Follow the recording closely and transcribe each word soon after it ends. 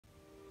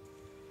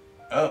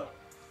Oh,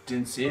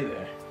 didn't see you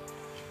there.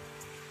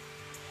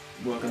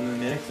 Welcome to the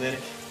Minute Clinic.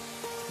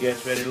 You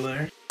guys ready to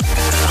learn?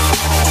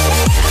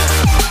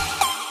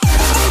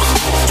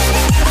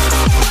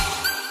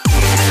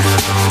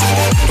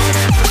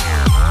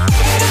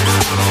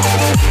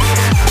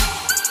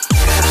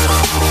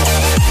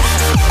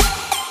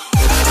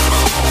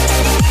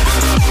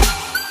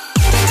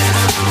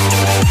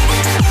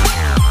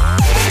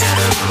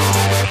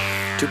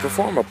 To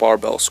perform a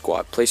barbell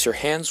squat, place your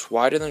hands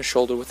wider than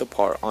shoulder width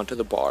apart onto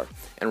the bar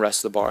and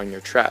rest the bar on your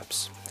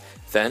traps.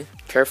 Then,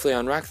 carefully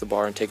unrack the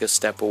bar and take a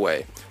step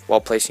away, while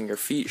placing your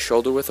feet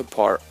shoulder width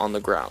apart on the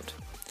ground.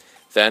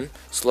 Then,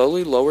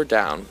 slowly lower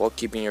down while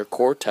keeping your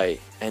core tight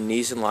and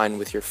knees in line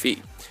with your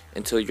feet,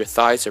 until your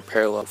thighs are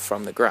parallel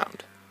from the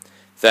ground.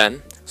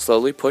 Then,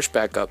 slowly push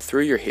back up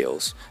through your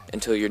heels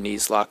until your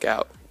knees lock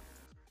out.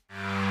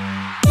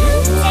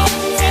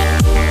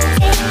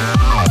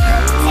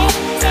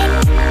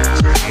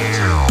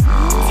 Yeah.